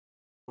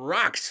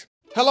rocks.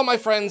 Hello my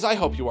friends, I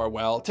hope you are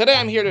well. Today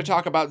I'm here to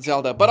talk about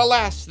Zelda, but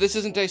alas, this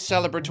isn't a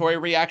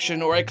celebratory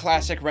reaction or a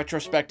classic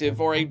retrospective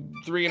or a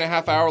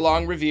 3.5 hour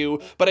long review,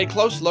 but a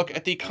close look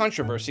at the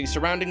controversy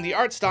surrounding the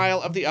art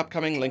style of the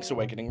upcoming Link's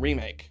Awakening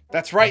remake.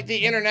 That's right,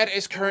 the internet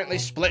is currently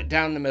split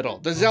down the middle.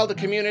 The Zelda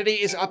community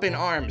is up in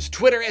arms,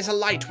 Twitter is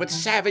alight with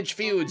savage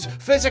feuds,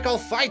 physical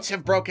fights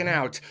have broken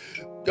out.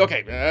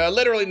 Okay,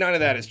 literally none of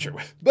that is true.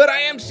 But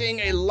I am seeing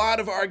a lot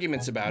of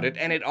arguments about it,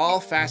 and it all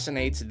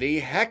fascinates the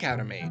heck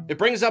out of me. It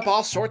brings up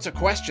all sorts of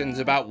questions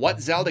about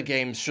what Zelda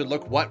games should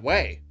look what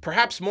way.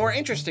 Perhaps more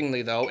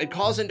interestingly though, it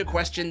calls into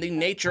question the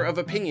nature of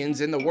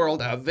opinions in the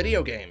world of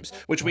video games,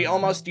 which we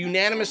almost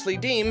unanimously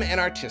deem an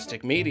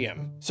artistic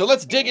medium. So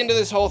let's dig into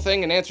this whole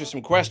thing and answer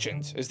some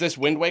questions. Is this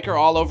Wind Waker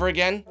all over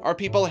again? Are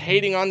people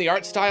hating on the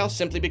art style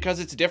simply because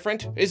it's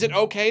different? Is it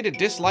okay to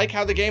dislike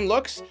how the game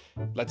looks?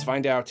 Let's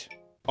find out.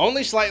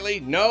 Only slightly,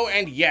 no,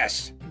 and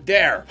yes.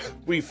 There,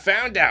 we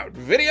found out.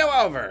 Video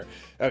over.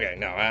 Okay,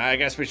 no, I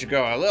guess we should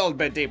go a little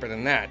bit deeper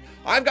than that.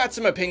 I've got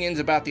some opinions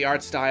about the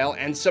art style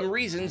and some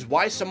reasons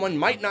why someone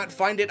might not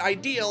find it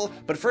ideal,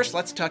 but first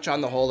let's touch on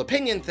the whole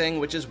opinion thing,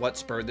 which is what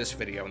spurred this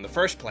video in the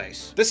first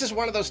place. This is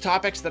one of those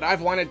topics that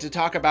I've wanted to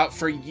talk about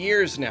for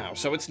years now,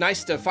 so it's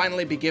nice to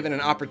finally be given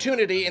an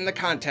opportunity in the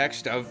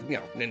context of, you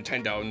know,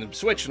 Nintendo and the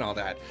Switch and all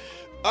that.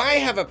 I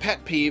have a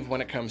pet peeve when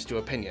it comes to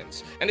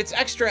opinions, and it's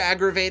extra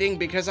aggravating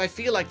because I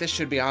feel like this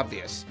should be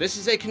obvious. This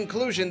is a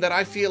conclusion that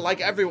I feel like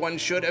everyone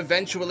should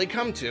eventually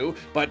come to,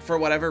 but for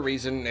whatever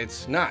reason,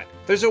 it's not.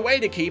 There's a way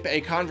to keep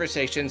a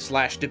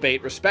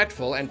conversation/debate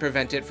respectful and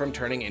prevent it from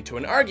turning into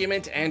an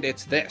argument, and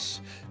it's this.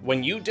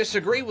 When you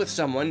disagree with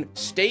someone,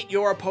 state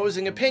your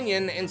opposing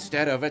opinion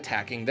instead of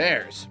attacking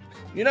theirs.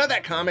 You know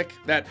that comic,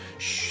 that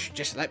shh,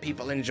 just let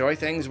people enjoy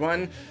things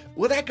one?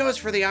 Well, that goes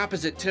for the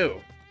opposite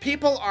too.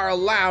 People are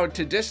allowed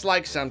to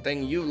dislike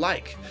something you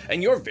like,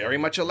 and you're very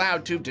much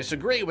allowed to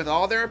disagree with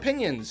all their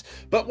opinions.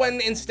 But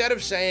when instead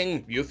of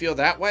saying, you feel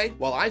that way,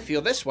 well I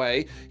feel this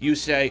way, you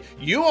say,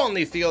 you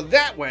only feel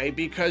that way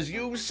because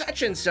you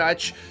such and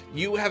such,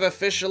 you have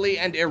officially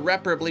and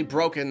irreparably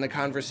broken the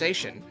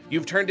conversation.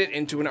 You've turned it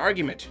into an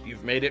argument.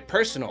 You've made it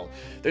personal.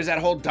 There's that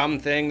whole dumb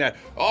thing that,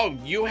 oh,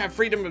 you have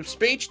freedom of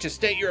speech to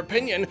state your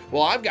opinion,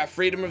 well I've got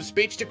freedom of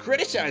speech to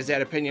criticize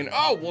that opinion.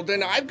 Oh, well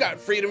then I've got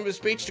freedom of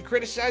speech to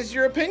criticize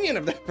your opinion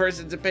of that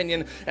person's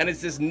opinion, and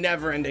it's this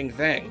never-ending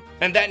thing.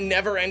 And that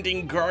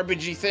never-ending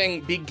garbagey thing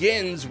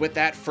begins with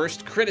that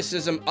first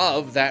criticism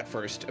of that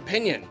first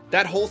opinion.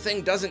 That whole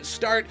thing doesn't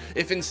start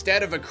if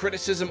instead of a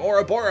criticism or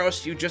a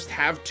Boros, you just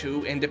have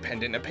two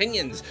independent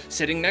opinions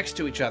sitting next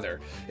to each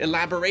other.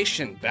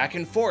 Elaboration, back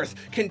and forth,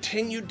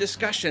 continued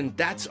discussion,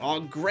 that's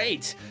all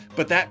great.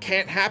 But that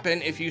can't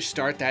happen if you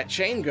start that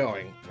chain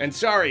going. And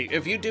sorry,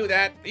 if you do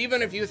that,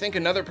 even if you think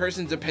another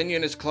person's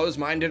opinion is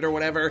close-minded or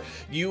whatever,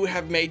 you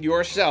have made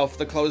yourself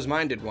the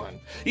close-minded one.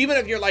 Even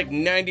if you're like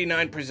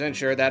 99%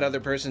 sure that other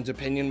person's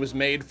opinion was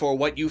made for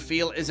what you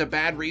feel is a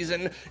bad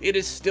reason, it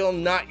is still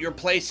not your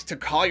place to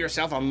call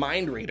yourself a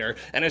mind reader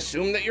and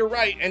assume that you're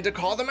right and to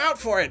call them out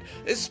for it,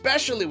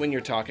 especially when you're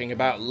talking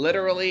about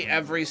literally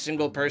every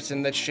single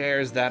person that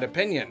shares that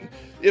opinion.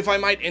 If I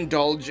might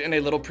indulge in a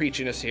little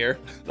preachiness here,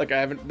 like I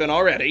haven't been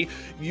already,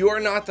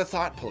 you're not the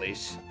thought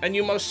police, and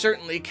you most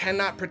certainly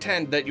cannot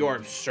pretend that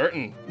you're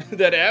certain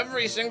that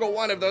every single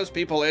one of those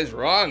people is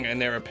wrong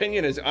and their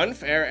opinion is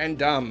unfair and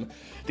dumb.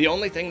 The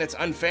only thing that's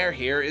unfair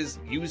here is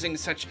using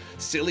such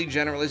silly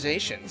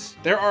generalizations.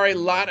 There are a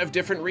lot of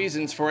different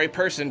reasons for a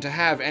person to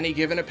have any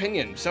given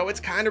opinion, so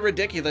it's kind of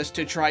ridiculous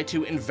to try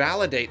to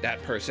invalidate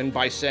that person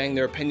by saying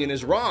their opinion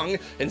is wrong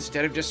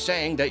instead of just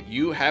saying that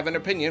you have an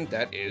opinion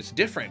that is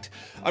different.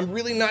 I'm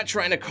really not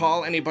trying to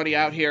call anybody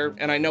out here,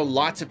 and I know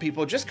lots of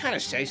people just kind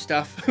of say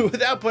stuff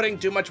without putting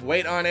too much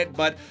weight on it,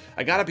 but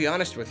I gotta be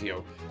honest with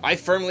you. I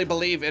firmly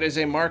believe it is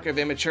a mark of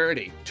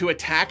immaturity to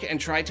attack and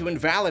try to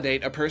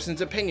invalidate a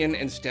person's opinion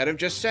instead of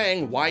just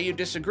saying why you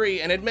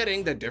disagree and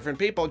admitting that different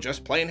people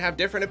just plain have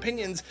different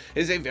opinions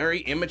is a very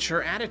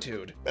immature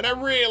attitude. And I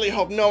really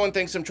hope no one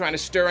thinks I'm trying to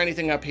stir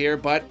anything up here,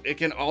 but it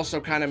can also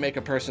kind of make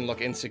a person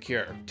look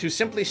insecure. To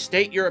simply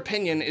state your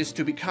opinion is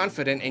to be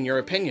confident in your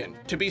opinion.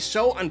 To be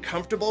so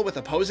uncomfortable with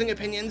opposing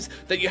opinions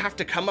that you have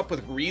to come up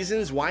with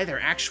reasons why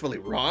they're actually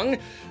wrong?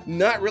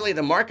 Not really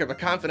the mark of a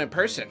confident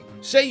person.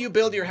 Say you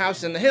build your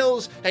house in the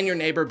hills and your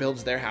neighbor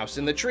builds their house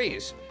in the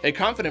trees. A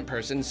confident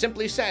person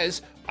simply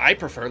says, I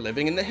prefer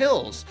living in the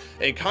hills.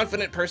 A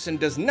confident person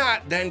does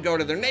not then go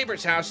to their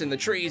neighbor's house in the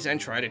trees and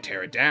try to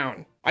tear it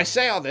down. I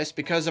say all this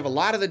because of a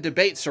lot of the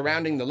debate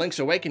surrounding the Link's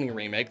Awakening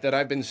remake that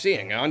I've been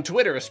seeing, on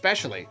Twitter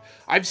especially.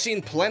 I've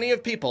seen plenty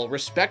of people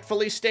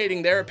respectfully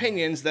stating their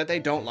opinions that they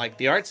don't like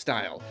the art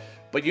style.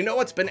 But you know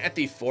what's been at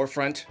the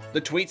forefront?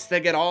 The tweets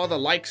that get all the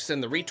likes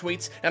and the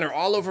retweets and are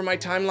all over my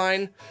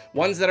timeline?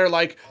 Ones that are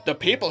like, the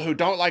people who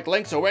don't like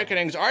Link's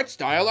Awakening's art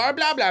style are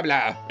blah blah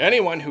blah.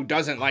 Anyone who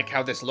doesn't like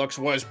how this looks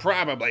was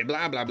probably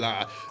blah blah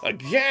blah.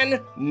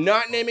 Again,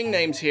 not naming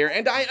names here,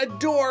 and I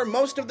adore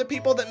most of the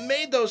people that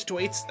made those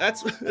tweets.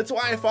 That's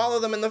why I follow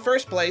them in the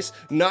first place,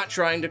 not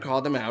trying to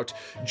call them out.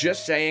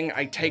 Just saying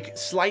I take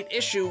slight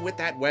issue with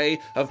that way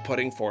of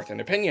putting forth an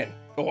opinion.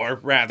 Or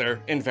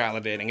rather,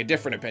 invalidating a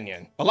different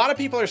opinion. A lot of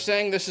people are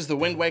saying this is the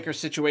Wind Waker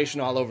situation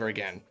all over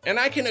again, and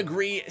I can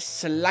agree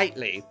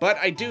slightly, but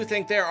I do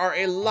think there are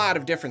a lot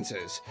of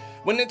differences.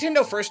 When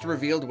Nintendo first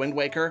revealed Wind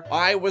Waker,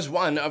 I was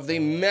one of the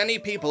many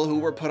people who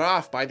were put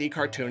off by the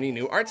cartoony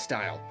new art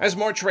style. As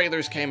more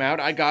trailers came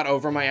out, I got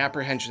over my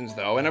apprehensions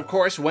though, and of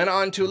course went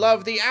on to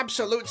love the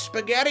absolute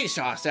spaghetti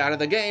sauce out of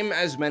the game,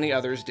 as many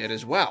others did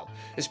as well.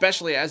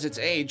 Especially as it's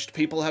aged,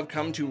 people have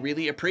come to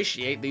really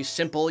appreciate these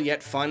simple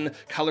yet fun,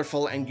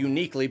 colorful, and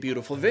uniquely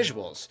beautiful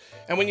visuals.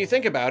 And when you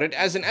think about it,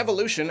 as an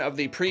evolution of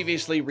the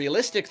previously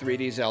realistic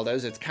 3D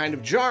Zeldas, it's kind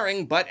of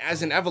jarring, but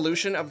as an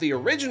evolution of the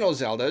original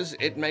Zeldas,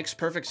 it makes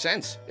perfect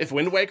sense. If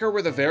Wind Waker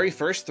were the very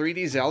first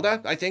 3D Zelda,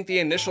 I think the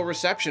initial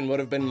reception would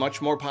have been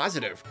much more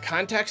positive.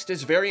 Context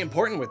is very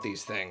important with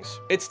these things.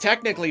 It's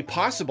technically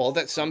possible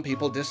that some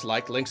people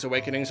dislike Link's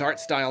Awakening's art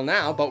style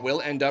now, but will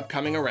end up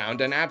coming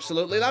around and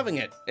absolutely loving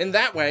it. In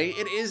that way,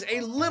 it is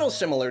a little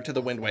similar to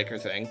the Wind Waker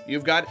thing.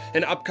 You've got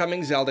an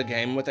upcoming Zelda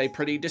game with a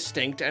pretty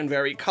distinct and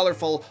very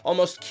colorful,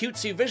 almost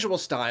cutesy visual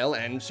style,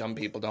 and some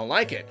people don't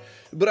like it.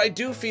 But I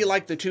do feel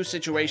like the two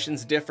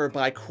situations differ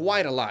by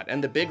quite a lot,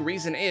 and the big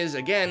reason is,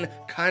 again,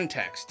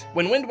 context.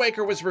 When Wind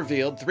Waker was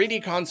revealed,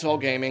 3D console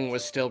gaming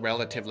was still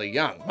relatively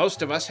young.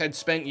 Most of us had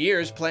spent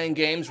years playing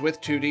games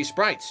with 2D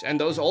sprites, and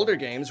those older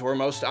games were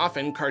most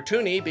often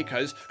cartoony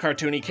because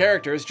cartoony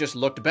characters just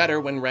looked better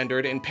when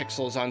rendered in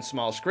pixels on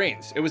small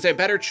screens. It was a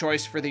better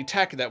choice for the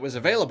tech that was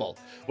available.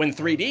 When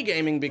 3D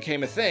gaming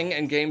became a thing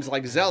and games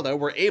like Zelda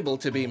were able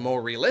to be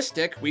more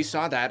realistic, we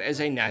saw that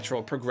as a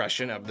natural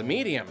progression of the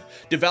medium.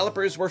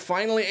 Developers were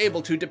finally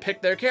able to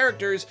depict their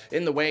characters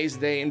in the ways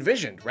they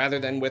envisioned, rather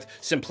than with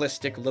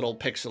simplistic little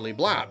pixely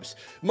blobs.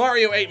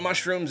 Mario ate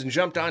mushrooms and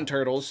jumped on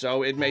turtles,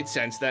 so it made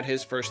sense that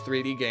his first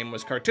 3D game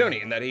was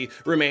cartoony, and that he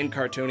remained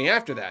cartoony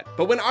after that.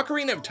 But when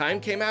Ocarina of Time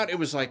came out, it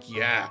was like,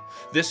 yeah,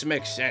 this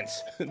makes sense.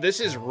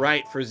 This is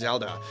right for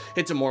Zelda.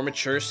 It's a more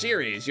mature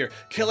series. You're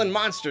killing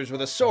monsters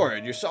with a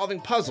sword, you're solving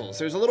puzzles,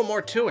 there's a little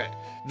more to it.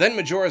 Then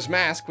Majora's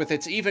Mask, with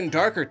its even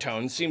darker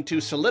tones, seemed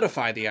to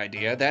solidify the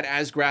idea that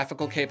as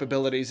graphical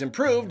capabilities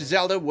improved,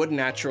 Zelda would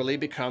naturally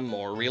become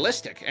more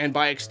realistic, and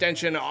by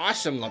extension,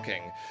 awesome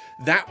looking.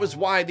 That was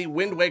why the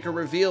Wind Waker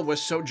reveal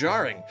was so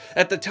jarring.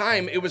 At the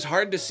time, it was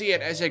hard to see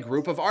it as a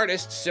group of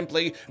artists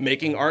simply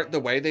making art the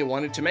way they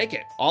wanted to make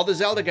it. All the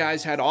Zelda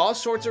guys had all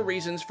sorts of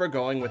reasons for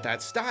going with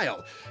that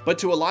style, but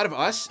to a lot of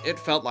us, it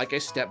felt like a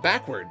step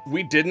backward.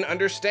 We didn't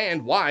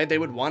understand why they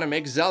would want to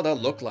make Zelda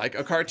look like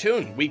a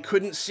cartoon. We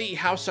couldn't see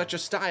how such a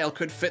style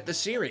could fit the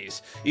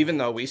series, even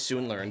though we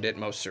soon learned it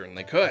most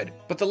certainly could.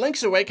 But the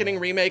Link's Awakening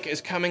remake is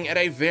coming at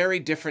a very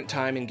different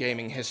time in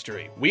gaming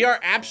history. We are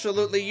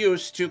absolutely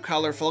used to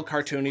colorful,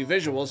 cartoony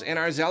visuals in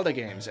our Zelda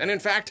games, and in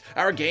fact,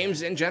 our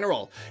games in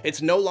general.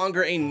 It's no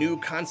longer a new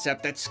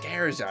concept that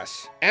scares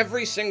us.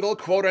 Every single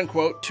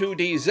quote-unquote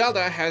 2D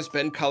Zelda has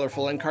been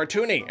colorful and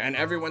cartoony, and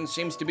everyone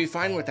seems to be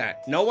fine with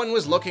that. No one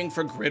was looking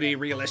for gritty,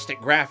 realistic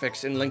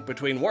graphics in Link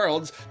Between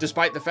Worlds,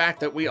 despite the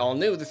fact that we all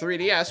knew the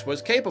 3DS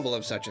was capable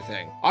of such a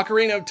thing.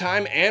 Ocarina of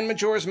Time and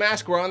Majora's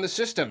Mask were on the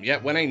system,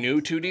 yet when a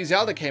new 2D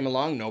Zelda came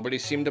along, nobody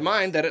seemed to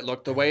mind that it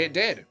looked the way it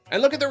did.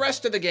 And look at the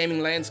rest of the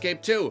gaming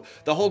landscape too.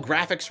 The whole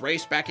graphics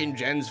race back in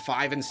Gens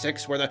 5 and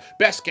 6, where the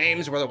best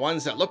games were the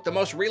ones that looked the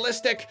most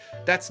realistic,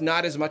 that's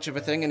not as much of a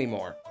thing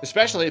anymore.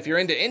 Especially if you're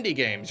into indie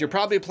games, you're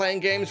probably playing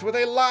games with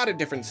a lot of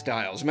different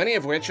styles, many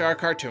of which are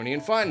cartoony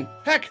and fun.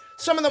 Heck,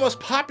 some of the most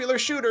popular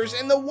shooters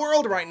in the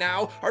world right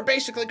now are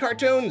basically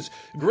cartoons.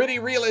 Gritty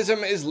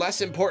realism is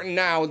less important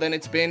now than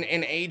it's been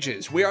in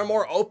ages. We are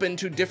more open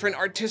to different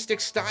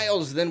artistic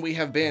styles than we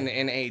have been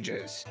in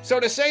ages. So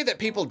to say that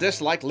people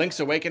dislike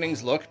Link's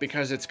Awakening's look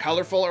because it's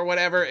colorful or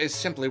whatever is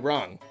simply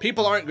wrong.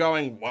 People aren't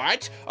going,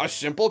 what? A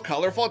simple,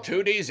 colorful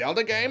 2D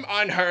Zelda game?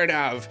 Unheard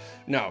of.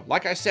 No,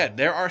 like I said,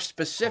 there are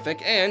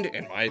specific and,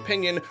 in my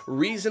opinion,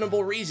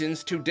 reasonable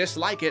reasons to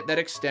dislike it that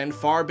extend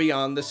far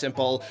beyond the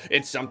simple,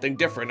 it's something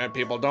different and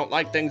people don't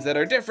like things that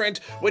are different,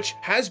 which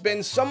has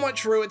been somewhat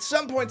true at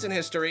some points in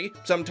history.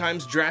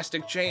 Sometimes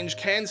drastic change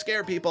can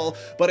scare people,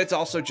 but it's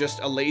also just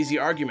a lazy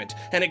argument,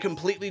 and it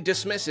completely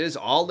dismisses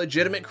all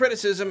legitimate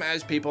criticism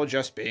as people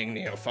just being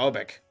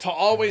neophobic. To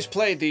always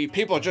play the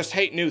people just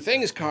hate new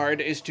things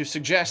card is to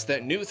suggest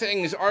that new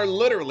things are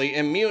literally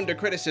immune to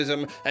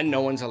criticism and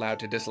no one's allowed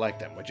to dislike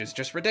them, which is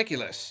just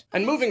ridiculous.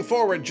 And moving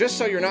forward, just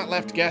so you're not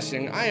left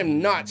guessing, I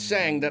am not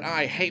saying that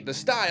I hate the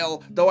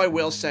style, though I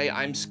will say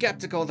I'm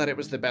skeptical that it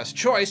was the best best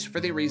choice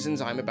for the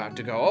reasons I'm about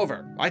to go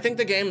over. I think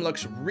the game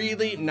looks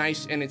really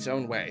nice in its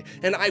own way,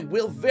 and I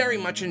will very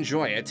much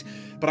enjoy it,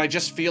 but I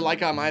just feel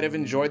like I might have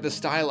enjoyed the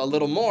style a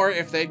little more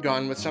if they'd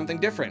gone with something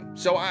different.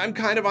 So I'm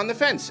kind of on the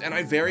fence, and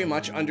I very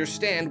much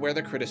understand where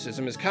the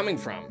criticism is coming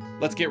from.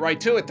 Let's get right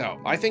to it though.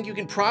 I think you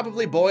can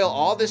probably boil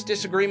all this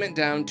disagreement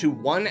down to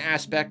one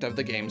aspect of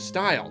the game's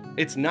style.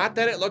 It's not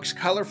that it looks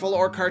colorful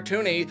or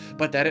cartoony,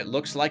 but that it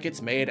looks like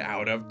it's made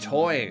out of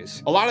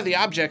toys. A lot of the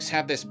objects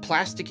have this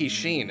plasticky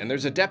sheen, and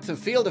there's a depth of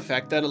field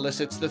effect that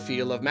elicits the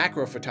feel of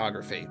macro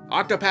photography.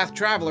 Octopath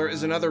Traveler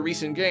is another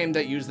recent game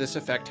that used this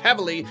effect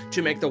heavily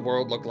to make the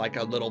world look like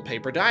a little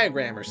paper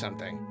diagram or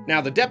something.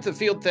 Now, the depth of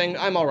field thing,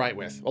 I'm alright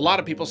with. A lot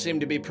of people seem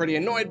to be pretty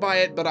annoyed by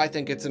it, but I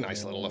think it's a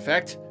nice little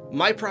effect.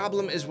 My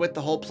problem is with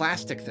the whole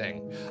plastic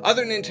thing.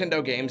 Other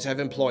Nintendo games have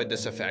employed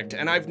this effect,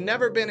 and I've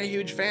never been a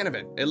huge fan of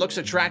it. It looks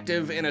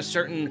attractive in a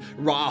certain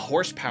raw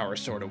horsepower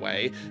sort of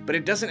way, but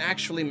it doesn't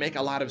actually make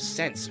a lot of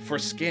sense for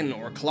skin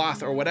or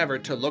cloth or whatever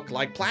to look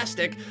like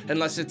plastic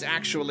unless it's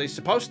actually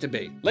supposed to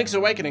be. Link's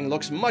Awakening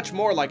looks much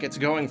more like it's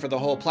going for the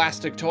whole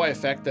plastic toy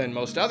effect than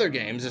most other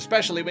games,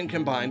 especially when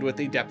combined with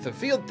the depth of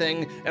field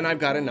thing, and I've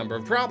got a number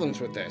of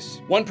problems with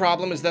this. One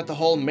problem is that the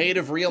whole made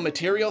of real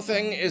material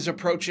thing is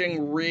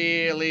approaching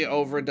really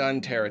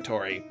overdone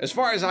territory. As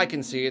far as I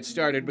can see, it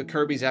started with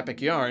Kirby's Epic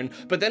Yarn,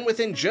 but then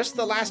within just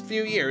the last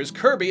few years,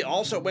 Kirby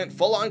also went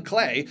full on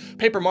clay,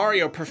 Paper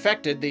Mario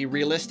perfected the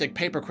realistic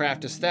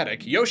papercraft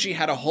aesthetic, Yoshi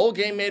had a whole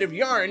game made of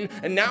yarn,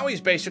 and now he's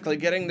basically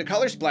getting the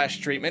color splash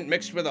treatment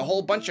mixed with a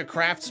whole bunch of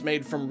crafts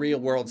made from real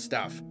world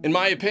stuff. In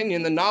my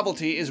opinion, the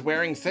novelty is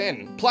wearing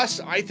thin. Plus,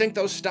 I think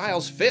those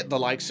styles fit the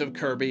likes of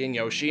Kirby and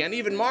Yoshi and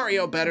even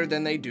Mario better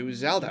than they do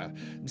Zelda.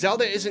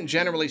 Zelda isn't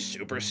generally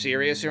super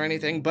serious or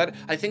anything, but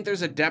I think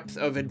there's a depth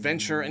of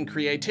adventure and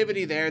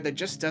creativity there that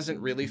just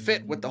doesn't really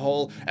fit with the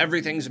whole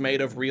everything's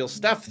made of real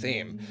stuff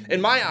theme.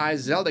 In my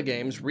eyes, Zelda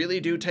games really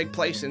do take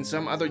place in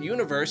some other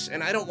universe,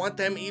 and I don't want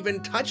them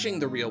even touching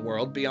the real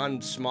world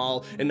beyond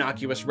small,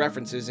 innocuous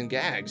references and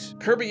gags.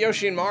 Kirby,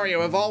 Yoshi, and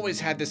Mario have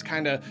always had this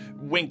kind of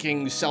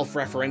winking,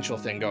 self-referential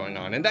thing going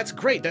on, and that's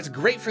great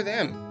for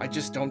them. I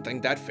just don't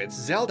think that fits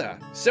Zelda.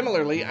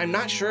 Similarly, I'm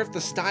not sure if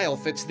the style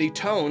fits the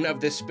tone of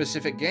this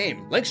specific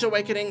game. Link's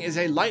Awakening is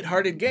a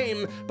lighthearted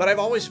game, but I've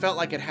always felt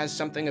like it has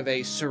something of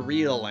a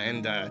surreal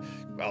and,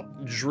 well,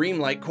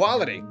 dreamlike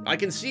quality. I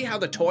can see how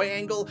the toy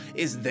angle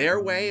is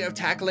their way of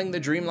tackling the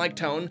dreamlike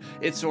tone.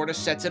 It sort of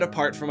sets it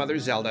apart from other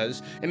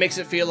Zeldas. It makes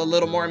it feel a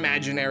little more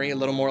imaginary, a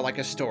little more like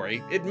a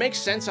story. It makes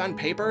sense on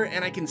paper,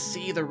 and I can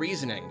see the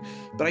reasoning,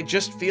 but I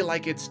just feel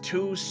like it's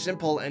too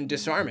simple and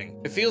disarming.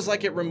 It feels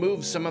like it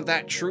removes some of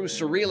that true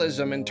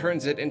surrealism and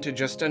turns it into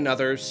just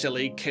another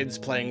silly kids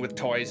playing with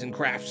toys and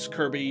crafts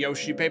Kirby,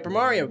 Yoshi, Paper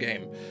Mario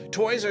game.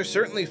 Toys are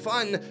certainly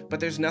fun, but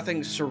there's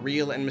nothing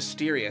surreal and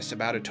mysterious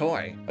about a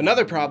toy.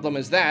 Another problem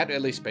is that,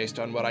 at least based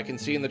on what I can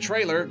see in the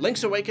trailer,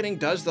 Link's Awakening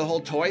does the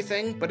whole toy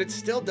thing, but it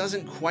still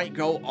doesn't quite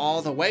go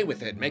all the way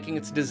with it, making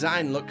its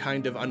design look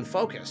kind of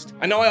unfocused.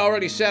 I know I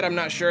already said I'm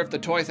not sure if the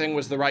toy thing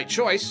was the right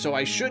choice, so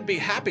I should be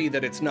happy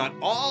that it's not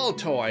all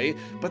toy,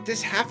 but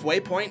this halfway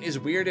point is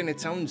weird in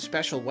its own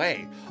special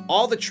way.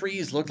 All the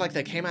trees look like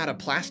they came out of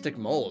plastic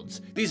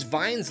molds. These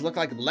vines look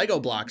like Lego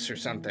blocks or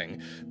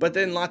something, but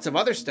then lots of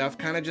other stuff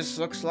kind of just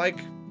looks like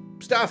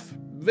stuff.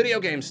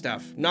 Video game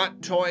stuff,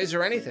 not toys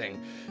or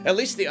anything. At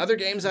least the other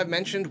games I've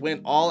mentioned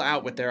went all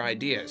out with their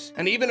ideas.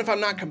 And even if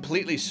I'm not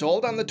completely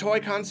sold on the toy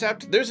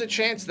concept, there's a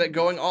chance that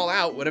going all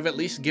out would have at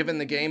least given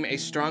the game a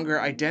stronger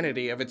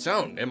identity of its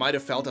own. It might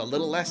have felt a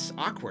little less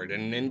awkward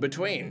and in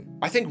between.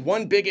 I think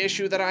one big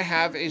issue that I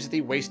have is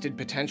the wasted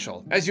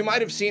potential. As you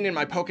might have seen in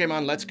my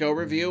Pokemon Let's Go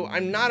review,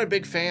 I'm not a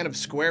big fan of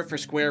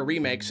square-for-square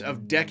remakes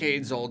of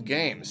decades-old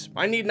games.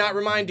 I need not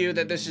remind you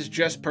that this is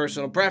just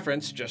personal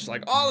preference, just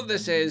like all of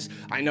this is.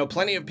 I know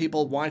plenty of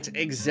people want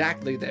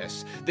exactly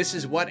this. This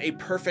is what a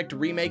perfect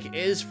remake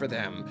is for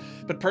them.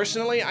 But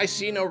personally, I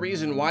see no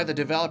reason why the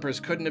developers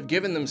couldn't have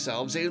given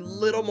themselves a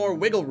little more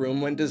wiggle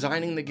room when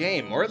designing the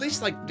game, or at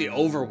least like the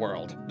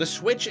overworld. The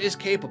Switch is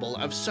capable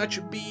of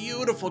such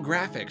beautiful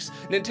graphics.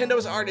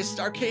 Nintendo's artists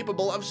are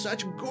capable of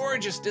such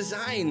gorgeous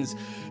designs.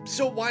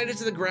 So why does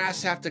the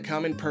grass have to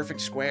come in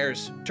perfect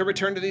squares? To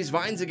return to these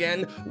vines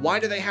again, why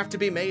do they have to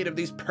be made of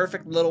these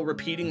perfect little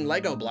repeating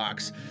Lego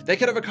blocks? They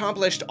could have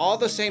accomplished all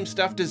the same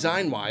stuff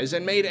design-wise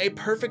and made a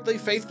perfectly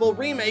faithful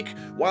remake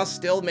while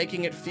still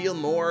making it feel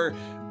more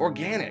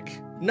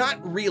organic.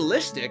 Not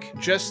realistic,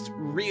 just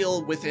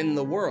real within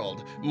the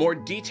world, more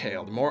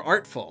detailed, more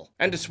artful.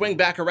 And to swing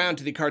back around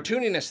to the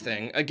cartooniness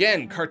thing,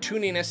 again,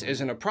 cartooniness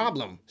isn't a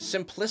problem.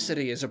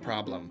 Simplicity is a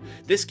problem.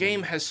 This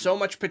game has so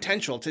much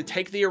potential to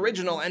take the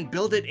original and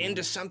build it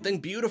into something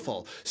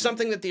beautiful,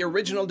 something that the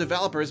original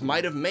developers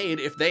might have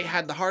made if they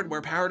had the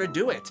hardware power to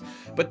do it.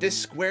 But this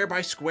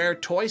square-by-square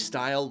toy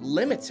style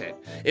limits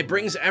it. It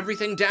brings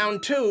everything down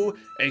to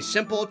a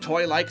simple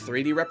toy-like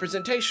 3D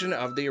representation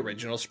of the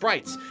original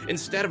sprites,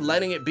 instead of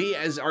letting letting it be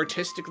as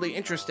artistically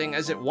interesting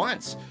as it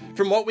wants.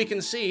 From what we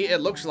can see,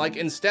 it looks like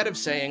instead of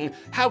saying,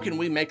 how can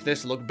we make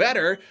this look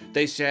better,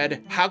 they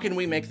said, how can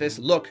we make this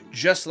look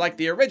just like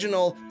the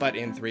original, but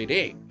in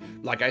 3D?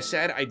 Like I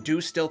said, I do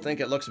still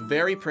think it looks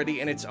very pretty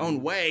in its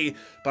own way,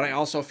 but I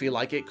also feel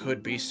like it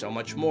could be so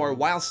much more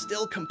while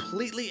still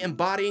completely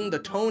embodying the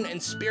tone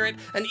and spirit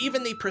and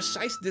even the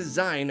precise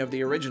design of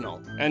the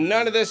original. And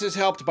none of this is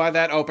helped by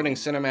that opening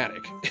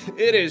cinematic.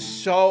 It is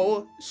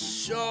so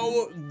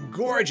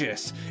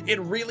gorgeous. It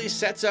really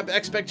sets up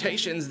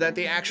expectations that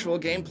the actual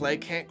gameplay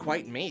can't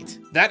quite meet.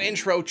 That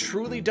intro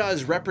truly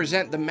does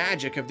represent the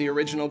magic of the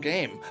original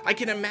game. I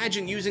can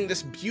imagine using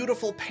this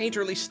beautiful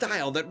painterly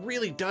style that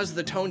really does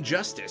the tone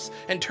justice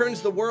and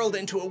turns the world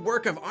into a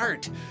work of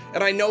art.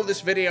 And I know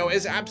this video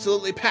is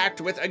absolutely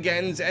packed with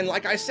agains and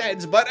like I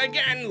said's, but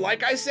again,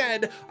 like I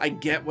said, I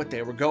get what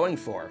they were going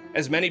for.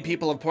 As many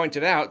people have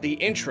pointed out, the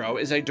intro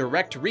is a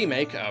direct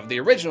remake of the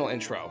original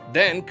intro.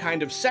 Then,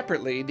 kind of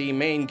separately, the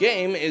main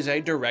game is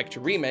a direct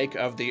remake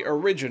of the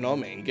original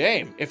main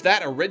game. If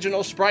that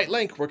original Sprite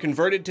Link were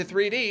converted to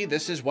 3D,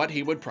 this is what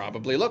he would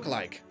probably look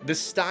like. The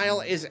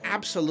style is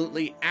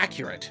absolutely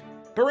accurate.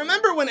 But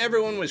remember when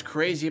everyone was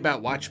crazy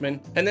about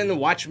Watchmen? And then the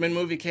Watchmen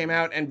movie came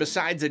out, and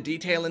besides a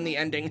detail in the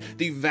ending,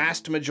 the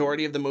vast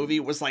majority of the movie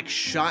was like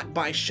shot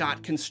by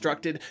shot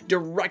constructed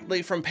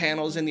directly from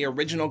panels in the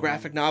original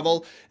graphic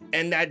novel,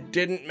 and that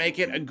didn't make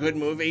it a good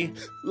movie,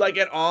 like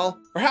at all?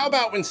 Or how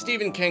about when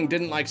Stephen King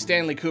didn't like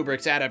Stanley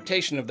Kubrick's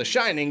adaptation of The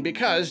Shining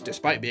because,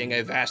 despite being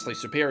a vastly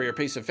superior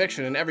piece of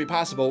fiction in every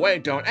possible way,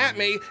 don't at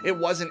me, it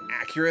wasn't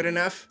accurate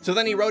enough? So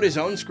then he wrote his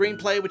own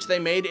screenplay, which they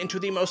made into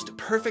the most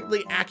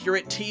perfectly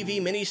accurate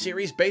TV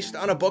miniseries based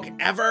on a book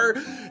ever,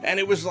 and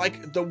it was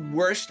like the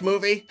worst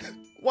movie.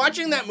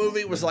 Watching that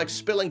movie was like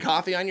spilling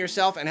coffee on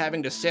yourself and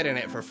having to sit in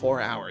it for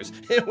 4 hours.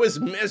 It was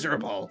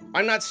miserable.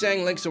 I'm not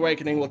saying Link's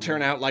Awakening will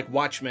turn out like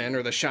Watchmen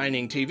or the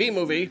Shining TV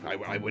movie.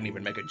 I wouldn't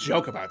even make a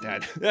joke about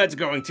that. That's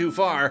going too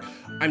far.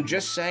 I'm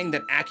just saying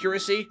that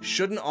accuracy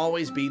shouldn't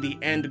always be the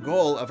end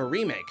goal of a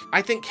remake.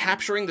 I think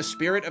capturing the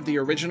spirit of the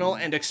original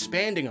and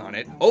expanding on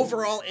it,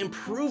 overall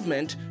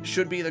improvement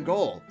should be the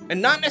goal,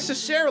 and not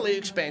necessarily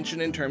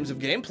expansion in terms of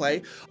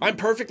gameplay. I'm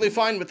perfectly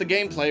fine with the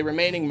gameplay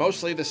remaining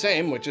mostly the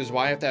same, which is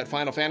why if that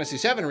Final Fantasy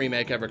VII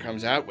Remake ever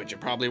comes out, which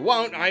it probably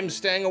won't, I'm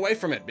staying away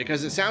from it,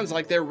 because it sounds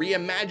like they're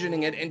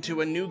reimagining it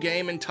into a new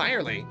game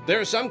entirely. There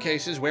are some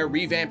cases where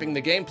revamping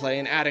the gameplay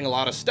and adding a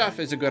lot of stuff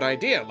is a good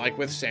idea, like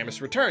with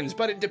Samus Returns,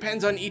 but it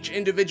depends on each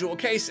individual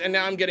case, and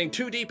now I'm getting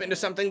too deep into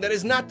something that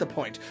is not the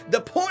point. The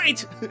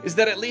point is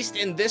that at least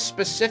in this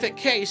specific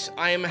case,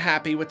 I am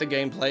happy with the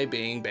gameplay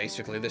being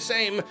basically the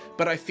same,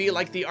 but I feel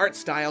like the art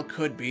style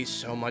could be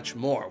so much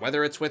more,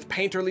 whether it's with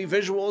painterly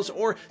visuals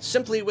or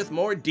simply with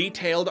more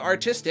detailed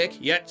artistic,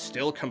 yet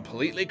still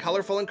completely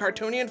colorful and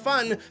cartoony and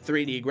fun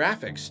 3D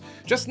graphics.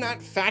 Just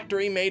not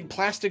factory-made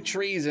plastic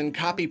trees and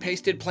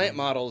copy-pasted plant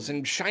models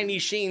and shiny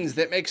sheens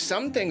that make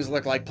some things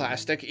look like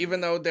plastic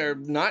even though they're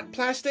not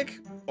plastic,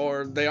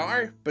 or they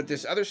are, but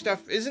this other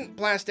stuff isn't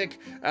plastic.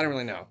 I don't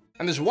really know.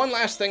 And there's one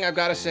last thing I've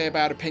got to say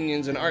about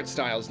opinions and art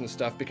styles and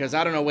stuff, because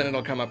I don't know when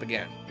it'll come up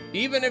again.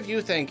 Even if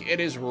you think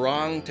it is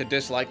wrong to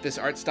dislike this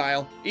art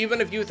style,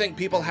 even if you think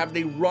people have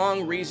the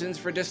wrong reasons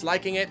for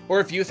disliking it, or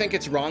if you think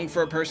it's wrong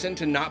for a person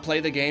to not play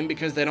the game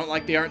because they don't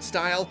like the art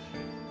style,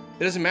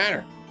 it doesn't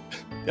matter.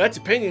 That's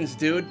opinions,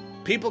 dude.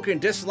 People can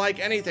dislike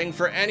anything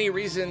for any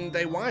reason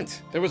they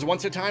want. There was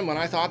once a time when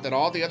I thought that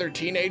all the other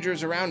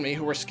teenagers around me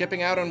who were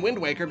skipping out on Wind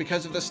Waker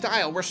because of the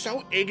style were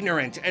so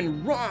ignorant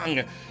and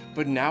wrong.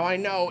 But now I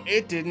know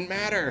it didn't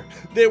matter.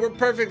 They were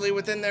perfectly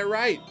within their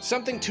right.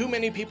 Something too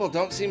many people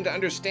don't seem to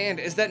understand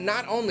is that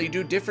not only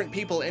do different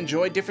people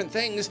enjoy different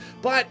things,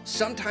 but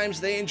sometimes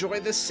they enjoy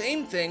the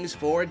same things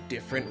for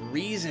different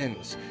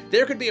reasons.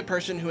 There could be a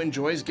person who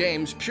enjoys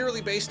games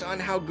purely based on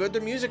how good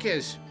the music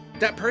is.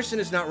 That person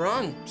is not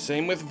wrong.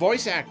 Same with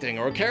voice acting,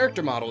 or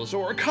character models,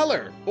 or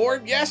color,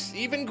 or yes,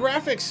 even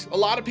graphics. A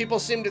lot of people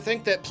seem to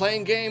think that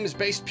playing games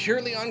based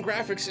purely on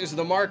graphics is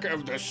the mark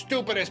of the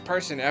stupidest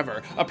person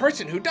ever. A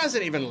person who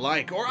doesn't even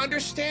like or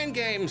understand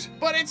games.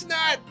 But it's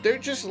not. They're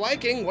just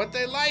liking what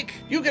they like.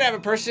 You could have a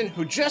person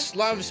who just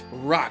loves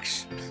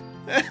rocks.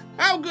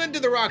 How good do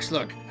the rocks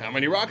look? How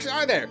many rocks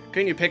are there?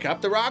 Can you pick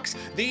up the rocks?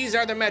 These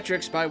are the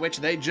metrics by which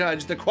they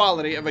judge the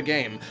quality of a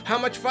game. How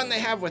much fun they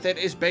have with it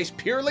is based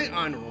purely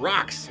on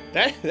rocks.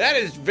 That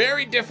is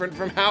very different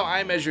from how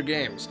I measure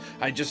games.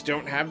 I just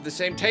don't have the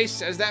same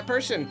tastes as that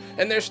person,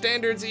 and their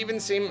standards even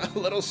seem a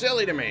little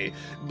silly to me.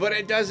 But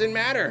it doesn't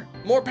matter.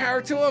 More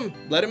power to them.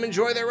 Let them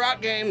enjoy their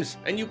rock games,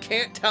 and you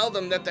can't tell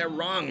them that they're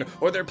wrong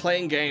or they're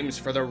playing games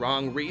for the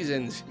wrong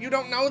reasons. You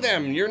don't know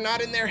them. You're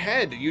not in their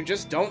head. You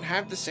just don't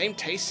have the same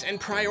tastes and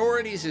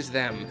priorities as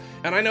them.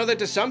 And I know that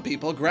to some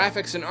people,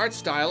 graphics and art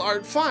style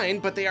are fine,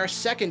 but they are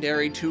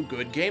secondary to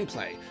good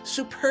gameplay.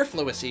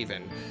 Superfluous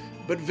even.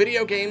 but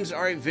video games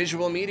are a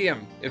visual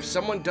medium. If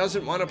someone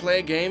doesn't want to play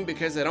a game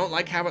because they don't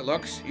like how it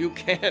looks, you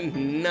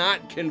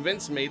cannot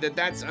convince me that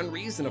that's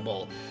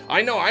unreasonable.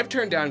 I know I've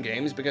turned down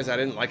games because I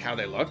didn't like how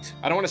they looked.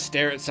 I don't want to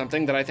stare at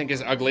something that I think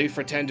is ugly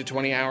for 10 to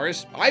 20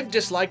 hours. I've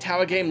disliked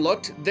how a game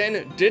looked,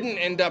 then didn't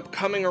end up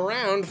coming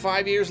around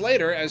 5 years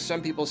later, as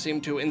some people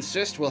seem to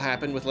insist will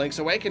happen with Link's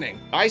Awakening.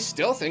 I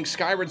still think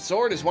Skyward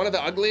Sword is one of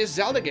the ugliest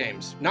Zelda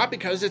games. Not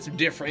because it's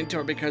different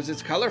or because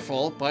it's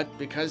colorful, but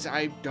because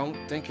I don't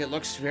think it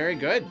looks very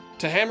good.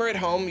 To hammer it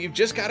home, you've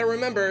just got to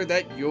remember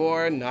that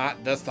you're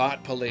not the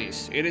thought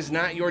police. It is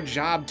not your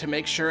job to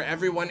make sure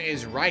everyone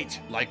is right,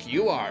 like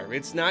you are.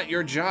 It's not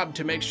your job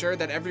to make sure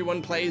that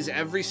everyone plays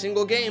every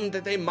single game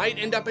that they might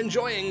end up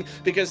enjoying,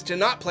 because to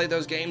not play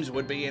those games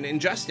would be an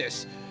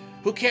injustice.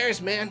 Who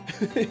cares, man?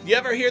 You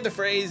ever hear the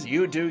phrase,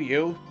 you do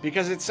you?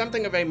 Because it's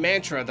something of a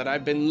mantra that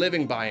I've been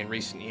living by in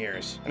recent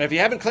years. And if you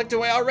haven't clicked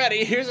away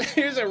already,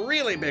 here's a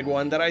really big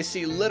one that I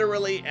see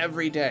literally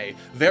every day,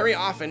 very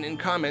often in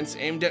comments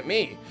aimed at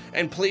me.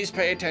 And please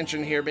pay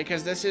attention here,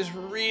 because this is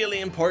really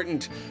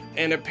important.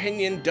 An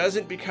opinion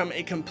doesn't become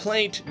a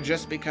complaint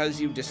just because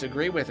you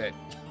disagree with it.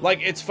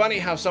 Like, it's funny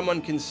how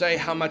someone can say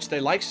how much they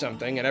like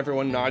something and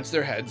everyone nods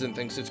their heads and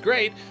thinks it's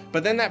great,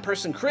 but then that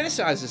person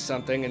criticizes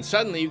something and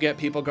suddenly you get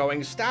people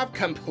going, stop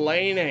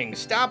complaining,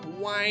 stop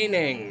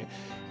whining.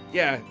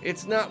 Yeah,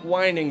 it's not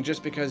whining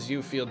just because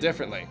you feel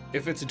differently.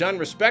 If it's done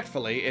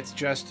respectfully, it's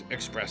just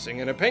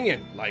expressing an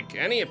opinion, like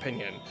any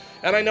opinion.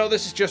 And I know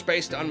this is just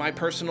based on my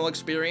personal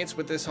experience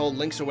with this whole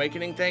Link's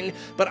Awakening thing,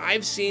 but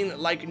I've seen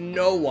like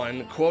no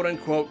one,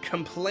 quote-unquote,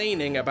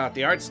 complaining about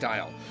the art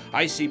style.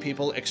 I see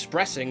people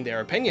expressing their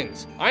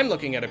opinions. I'm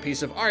looking at a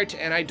piece of art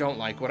and I don't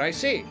like what I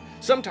see.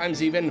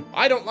 Sometimes even,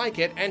 I don't like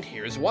it and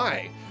here's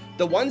why.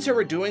 The ones who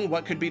are doing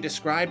what could be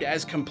described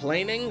as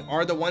complaining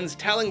are the ones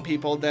telling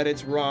people that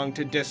it's wrong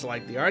to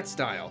dislike the art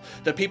style.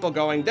 The people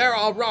going, they're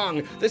all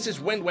wrong, this is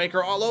Wind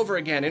Waker all over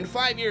again, in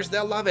 5 years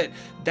they'll love it.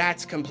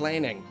 That's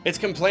complaining. It's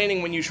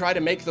complaining when you try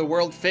to make the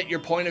world fit your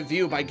point of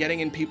view by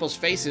getting in people's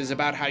faces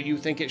about how you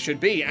think it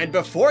should be. And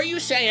before you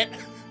say it,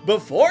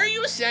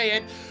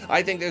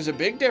 I think there's a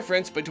big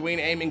difference between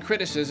aiming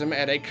criticism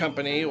at a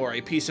company or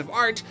a piece of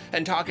art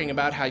and talking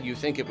about how you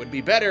think it would be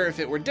better if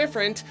it were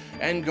different,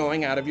 and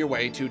going out of your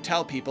way to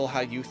tell people how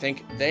you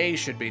think they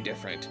should be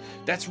different.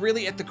 That's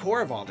really at the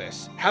core of all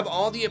this. Have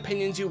all the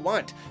opinions you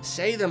want.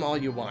 Say them all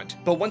you want.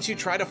 But once you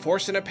try to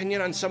force an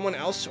opinion on someone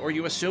else, or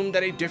you assume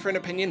that a different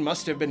opinion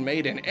must have been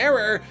made in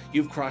error,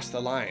 you've crossed the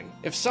line.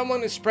 If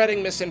someone is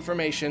spreading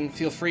misinformation,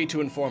 feel free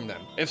to inform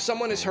them. If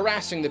someone is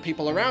harassing the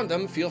people around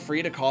them, feel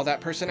free to call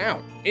that person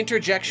out.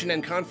 Interjection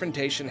and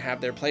confrontation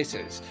have their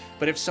places,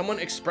 but if someone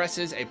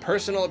expresses a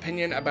personal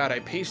opinion about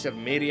a piece of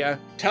media,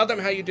 tell them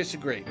how you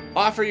disagree.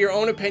 Offer your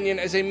own opinion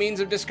as a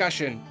means of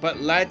discussion, but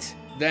let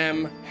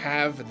them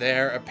have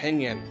their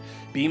opinion.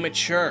 Be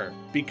mature.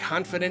 Be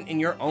confident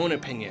in your own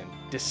opinion.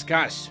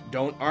 Discuss,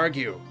 don't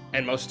argue.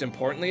 And most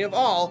importantly of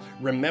all,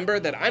 remember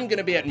that I'm going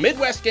to be at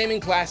Midwest Gaming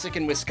Classic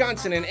in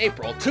Wisconsin in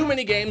April, Too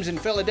Many Games in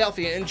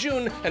Philadelphia in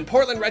June, and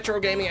Portland Retro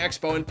Gaming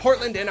Expo in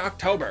Portland in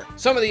October.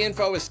 Some of the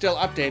info is still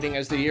updating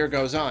as the year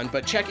goes on,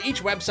 but check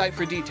each website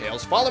for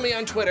details, follow me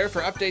on Twitter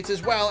for updates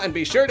as well, and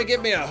be sure to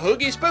give me a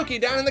hoogie spooky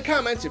down in the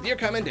comments if you're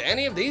coming to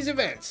any of these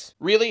events.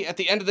 Really, at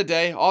the end of the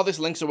day, all this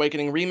Link's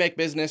Awakening remake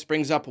business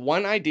brings up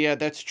one idea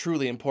that's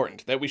truly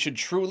important, that we should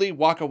truly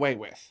walk away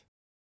with.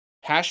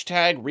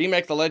 Hashtag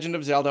remake The Legend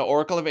of Zelda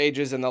Oracle of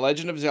Ages and The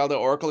Legend of Zelda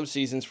Oracle of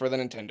Seasons for the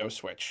Nintendo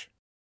Switch.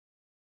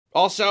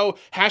 Also,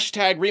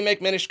 hashtag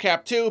remake Minish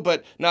Cap 2,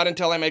 but not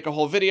until I make a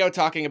whole video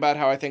talking about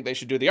how I think they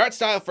should do the art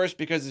style first,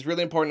 because it's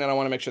really important and I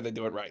want to make sure they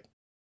do it right.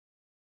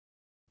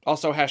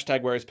 Also,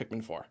 hashtag where is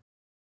Pikmin 4?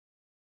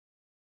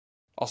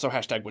 Also,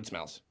 hashtag wood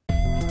smells.